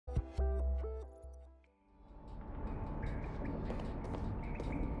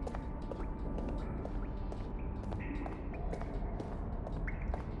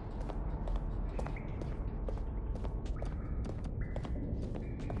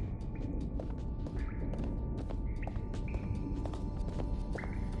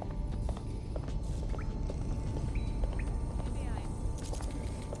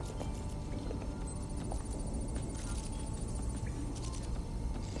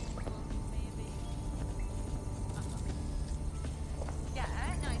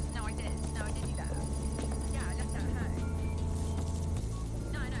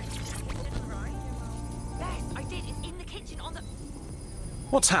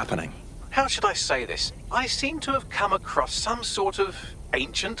What's happening? How should I say this? I seem to have come across some sort of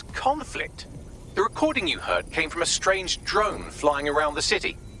ancient conflict. The recording you heard came from a strange drone flying around the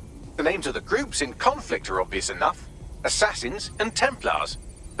city. The names of the groups in conflict are obvious enough. Assassins and Templars.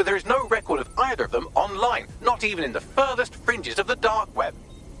 But there is no record of either of them online, not even in the furthest fringes of the dark web.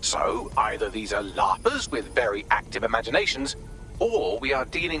 So, either these are LARPers with very active imaginations, or we are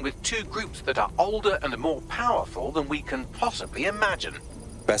dealing with two groups that are older and more powerful than we can possibly imagine.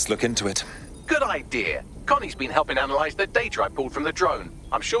 Best look into it. Good idea. Connie's been helping analyze the data I pulled from the drone.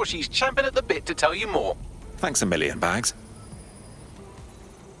 I'm sure she's champing at the bit to tell you more. Thanks a million, Bags.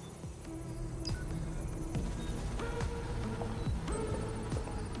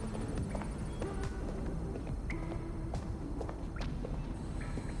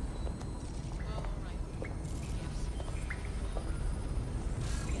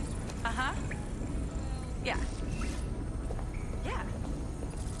 Uh-huh. Yeah. Yeah.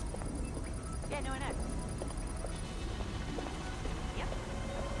 Yeah, no, I know. Yep.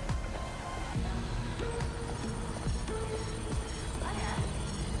 Oh, yeah.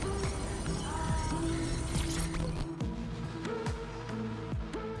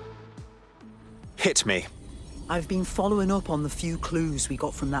 Hit me. I've been following up on the few clues we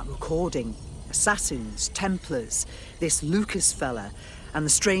got from that recording. Assassins, Templars, this Lucas fella, and the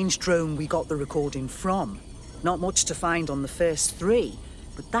strange drone we got the recording from. Not much to find on the first three,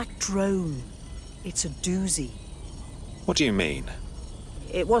 but that drone, it's a doozy. What do you mean?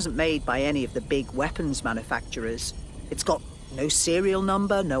 It wasn't made by any of the big weapons manufacturers. It's got no serial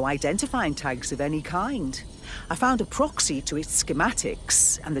number, no identifying tags of any kind. I found a proxy to its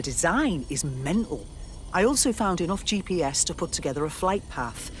schematics, and the design is mental. I also found enough GPS to put together a flight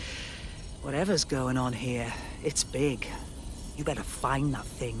path. Whatever's going on here, it's big. You better find that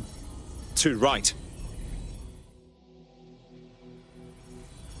thing. Too right.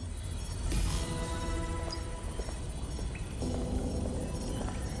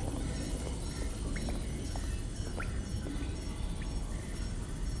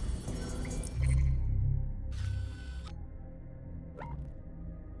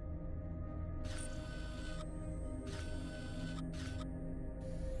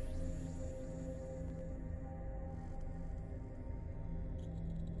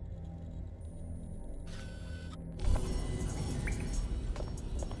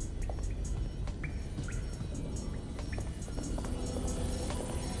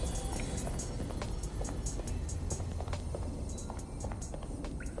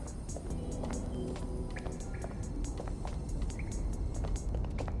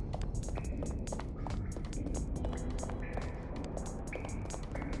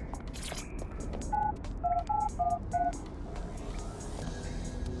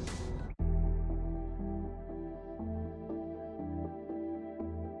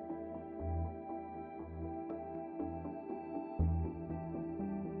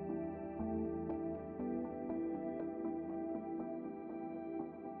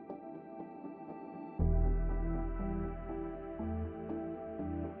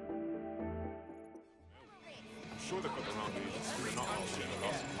 Sure they've got the wrong dudes. They're not all shit a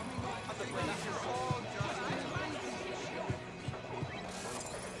lot.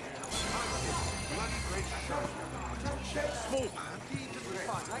 Small man.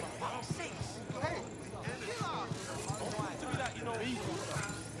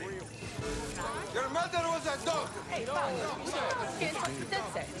 Your mother was a dog. Hey, fuck. Get in touch with Dead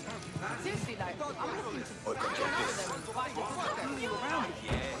Set. Seriously, like, I'm looking to join up with them and fight you around.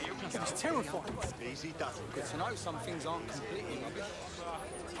 Yeah, it was terrifying. Easy does it. Good to know some things aren't completely rubbish.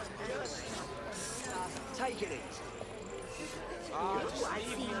 Take it easy. I've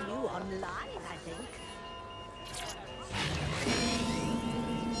seen you online, I think.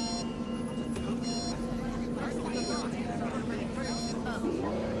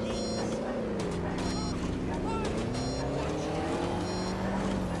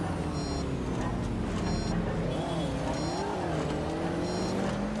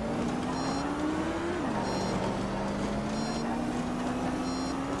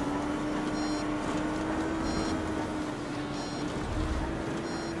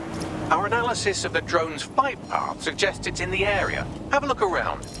 Our analysis of the drone's flight path suggests it's in the area. Have a look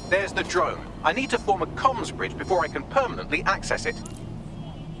around. There's the drone. I need to form a comms bridge before I can permanently access it.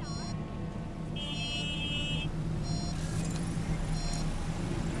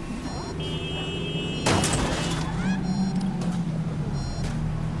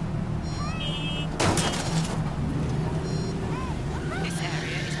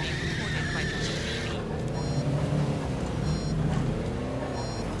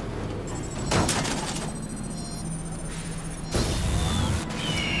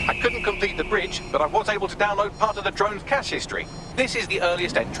 I couldn't complete the bridge, but I was able to download part of the drone's cache history. This is the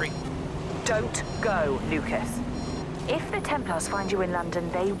earliest entry. Don't go, Lucas. If the Templars find you in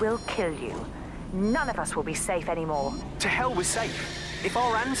London, they will kill you. None of us will be safe anymore. To hell with safe. If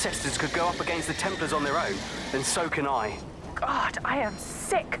our ancestors could go up against the Templars on their own, then so can I. God, I am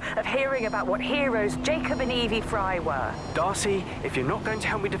sick of hearing about what heroes Jacob and Evie Fry were. Darcy, if you're not going to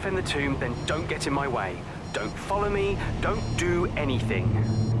help me defend the tomb, then don't get in my way. Don't follow me, don't do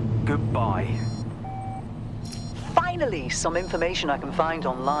anything. Goodbye. Finally, some information I can find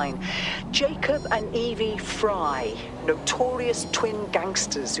online. Jacob and Evie Fry, notorious twin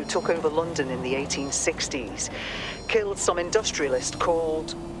gangsters who took over London in the 1860s, killed some industrialist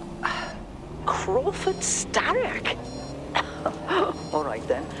called Crawford Starrick. All right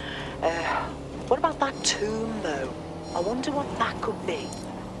then. What about that tomb, though? I wonder what that could be.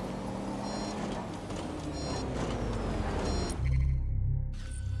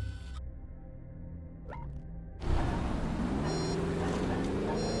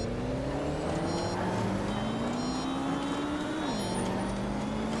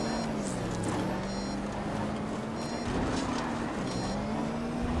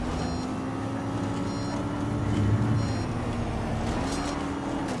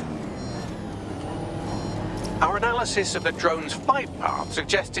 Our analysis of the drone's flight path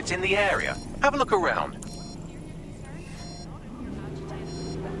suggests it's in the area. Have a look around.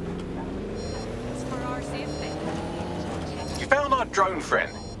 It's for our safety. You found our drone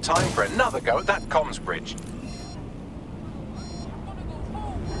friend. Time for another go at that comms bridge.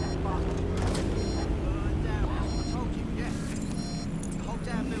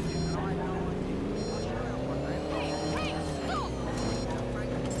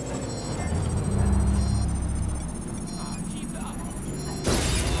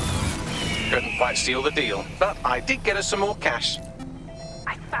 Couldn't quite seal the deal, but I did get us some more cash.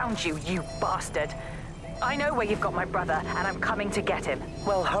 I found you, you bastard. I know where you've got my brother, and I'm coming to get him.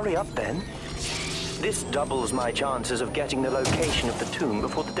 Well, hurry up then. This doubles my chances of getting the location of the tomb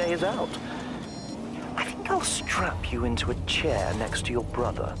before the day is out. I think I'll strap you into a chair next to your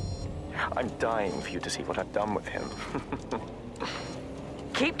brother. I'm dying for you to see what I've done with him.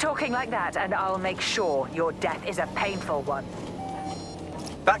 Keep talking like that, and I'll make sure your death is a painful one.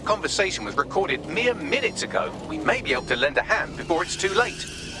 That conversation was recorded mere minutes ago. We may be able to lend a hand before it's too late.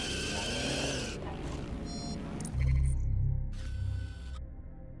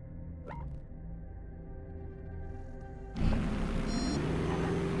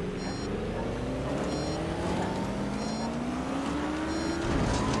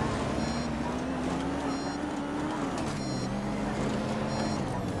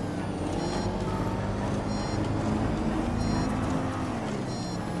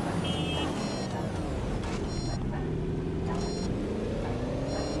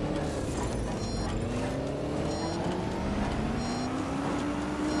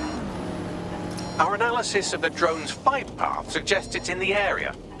 Our analysis of the drone's flight path suggests it's in the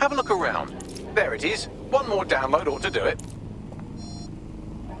area. Have a look around. There it is. One more download ought to do it.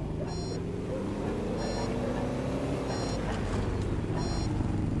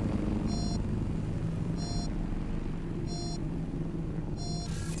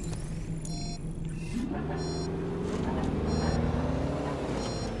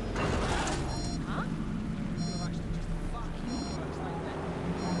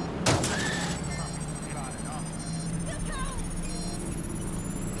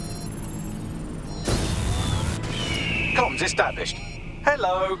 Comms established.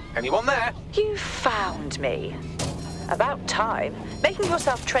 Hello, anyone there? You found me. About time. Making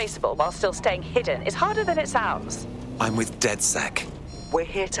yourself traceable while still staying hidden is harder than it sounds. I'm with DedSec. We're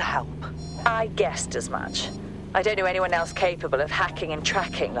here to help. I guessed as much. I don't know anyone else capable of hacking and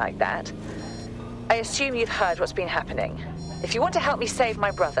tracking like that. I assume you've heard what's been happening. If you want to help me save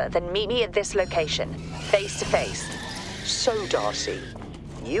my brother, then meet me at this location, face to face. So, Darcy,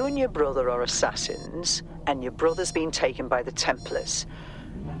 you and your brother are assassins, and your brother's been taken by the Templars.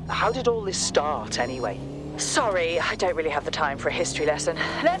 How did all this start, anyway? Sorry, I don't really have the time for a history lesson.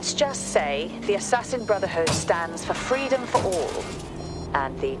 Let's just say the Assassin Brotherhood stands for freedom for all,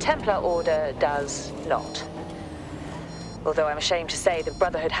 and the Templar Order does not. Although I'm ashamed to say the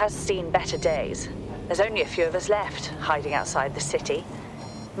Brotherhood has seen better days. There's only a few of us left, hiding outside the city.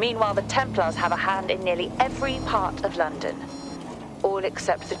 Meanwhile, the Templars have a hand in nearly every part of London. All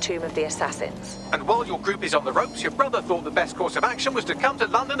except the Tomb of the Assassins. And while your group is on the ropes, your brother thought the best course of action was to come to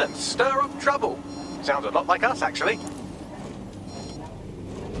London and stir up trouble. Sounds a lot like us, actually.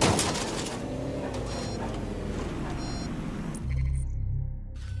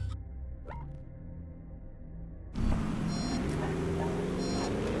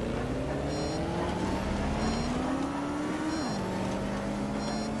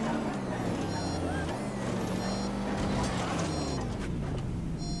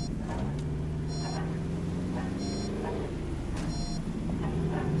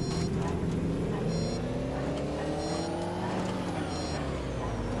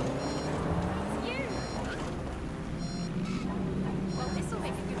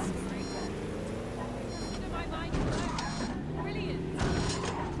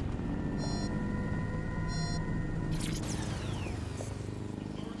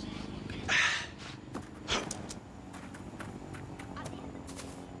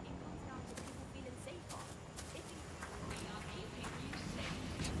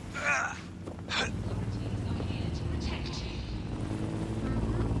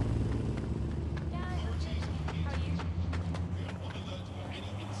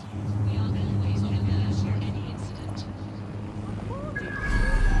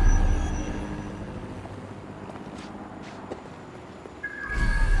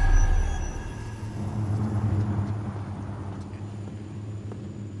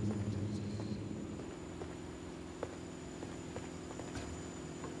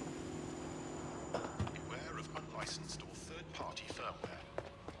 unlicensed or third-party firmware.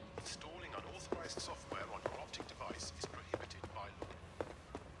 Installing unauthorized software on your optic device is prohibited by law.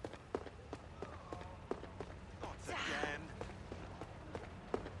 Not again.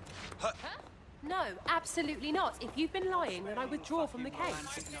 No, absolutely not. If you've been lying, then I withdraw from the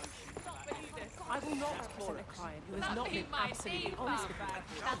case. I will not represent a client who has not been absolutely honest with me.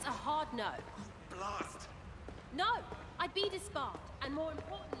 That's a hard no. Blast. No, I'd be disbarred, and more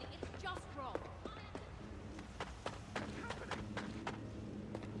importantly, it's just wrong.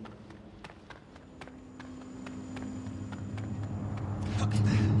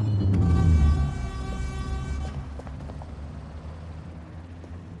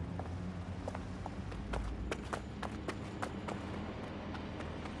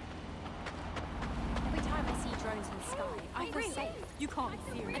 Every time I see drones in the sky, I feel safe. You can't be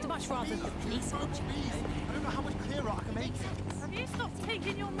serious. I'd much rather the police watch me. I don't know how much clearer I can make it. Have you stopped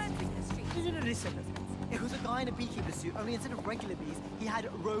taking your meds in the street? No, listen. It was a guy in a beekeeper suit, only instead of regular bees, he had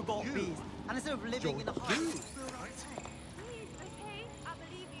robot bees. And instead of living in the hive... Please, okay? I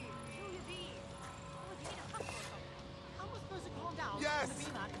believe you. Kill your bees. Oh, do you need a hug or something? How am I supposed to calm down? Yes, when the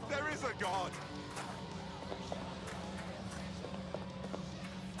bee man is on there the- is a God.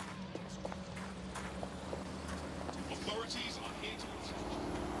 Authorities are here to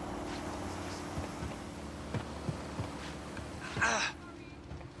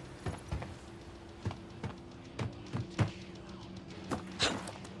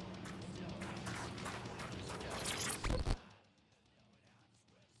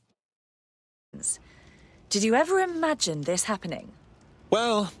Did you ever imagine this happening?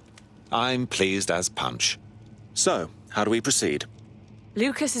 Well, I'm pleased as punch. So, how do we proceed?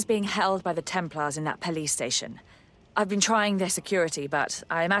 Lucas is being held by the Templars in that police station. I've been trying their security, but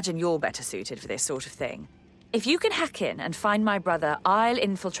I imagine you're better suited for this sort of thing. If you can hack in and find my brother, I'll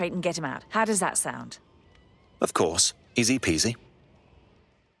infiltrate and get him out. How does that sound? Of course. Easy peasy.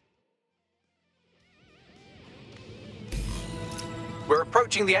 We're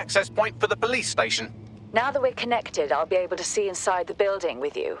approaching the access point for the police station. Now that we're connected, I'll be able to see inside the building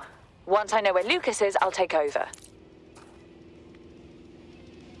with you. Once I know where Lucas is, I'll take over.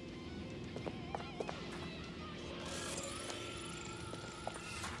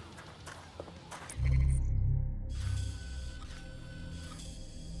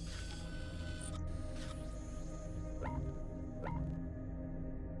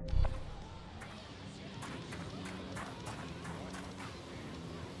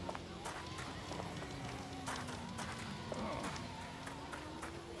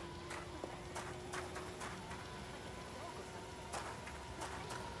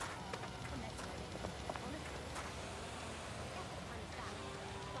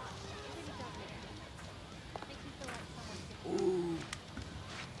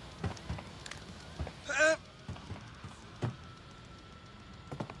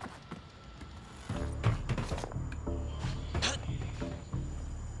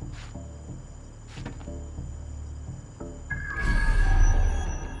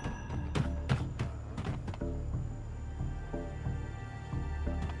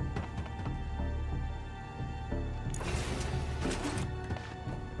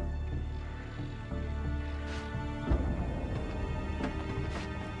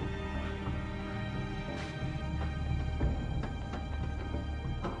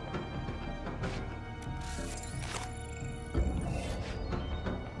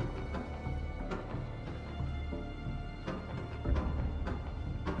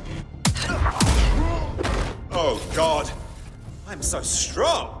 Oh, God. I'm so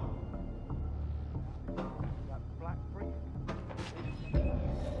strong.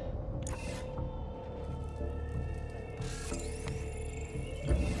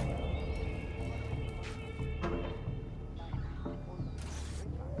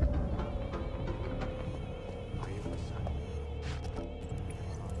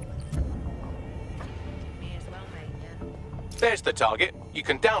 There's the target. You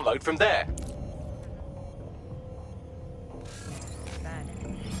can download from there.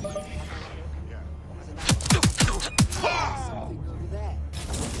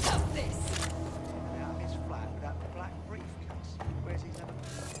 Stop this! Now it's flat with that black briefcase. Where's his other...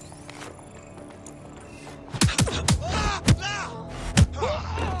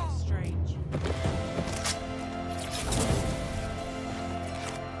 Strange.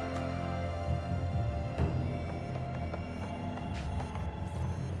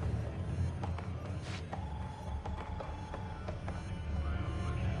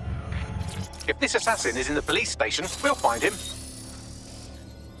 If this assassin is in the police station, we'll find him.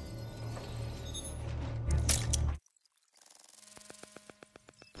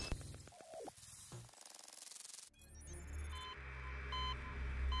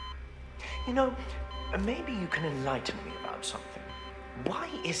 You know, maybe you can enlighten me about something. Why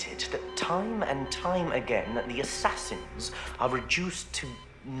is it that time and time again the assassins are reduced to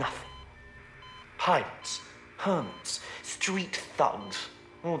nothing? Pirates, hermits, street thugs,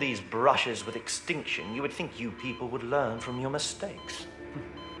 all these brushes with extinction. You would think you people would learn from your mistakes.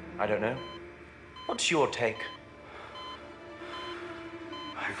 I don't know. What's your take?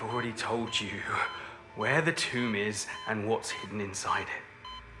 I've already told you where the tomb is and what's hidden inside it.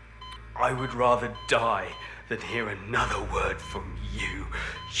 I would rather die than hear another word from you,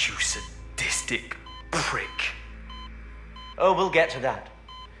 you sadistic prick. Oh, we'll get to that.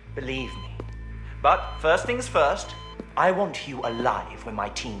 Believe me. But first things first, I want you alive when my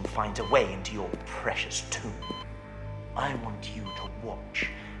team finds a way into your precious tomb. I want you to watch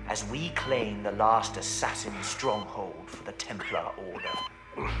as we claim the last assassin stronghold for the Templar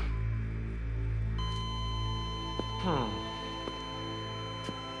Order.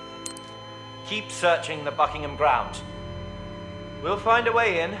 Keep searching the Buckingham grounds. We'll find a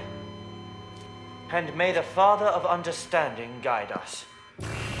way in. And may the Father of Understanding guide us.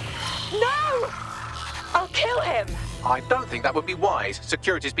 No! I'll kill him! I don't think that would be wise.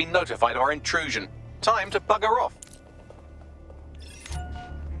 Security's been notified of our intrusion. Time to bugger off.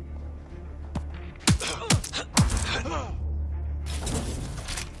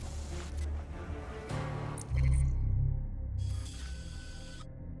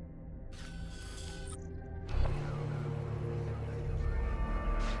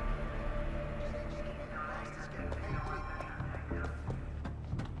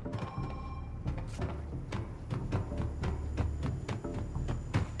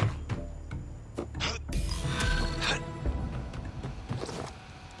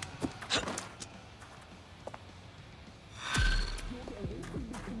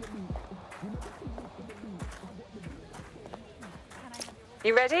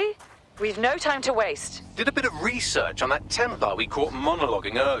 You ready? We've no time to waste. Did a bit of research on that Templar we caught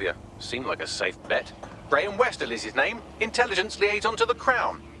monologuing earlier. Seemed like a safe bet. Graham Westerly's his name, intelligence liaison to the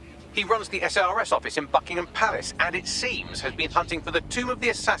Crown. He runs the SARS office in Buckingham Palace, and it seems has been hunting for the Tomb of the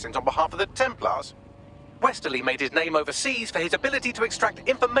Assassins on behalf of the Templars. Westerly made his name overseas for his ability to extract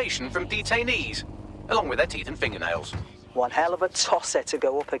information from detainees, along with their teeth and fingernails. One hell of a tosser to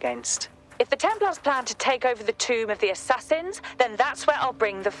go up against. If the Templars plan to take over the Tomb of the Assassins, then that's where I'll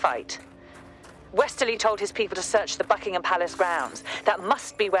bring the fight. Westerly told his people to search the Buckingham Palace grounds. That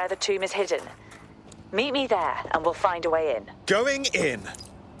must be where the tomb is hidden. Meet me there, and we'll find a way in. Going in.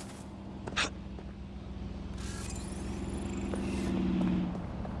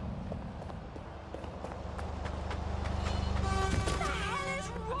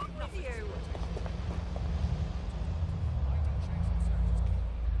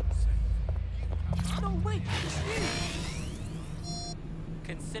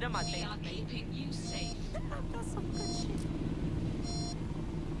 Consider my We are keeping you safe.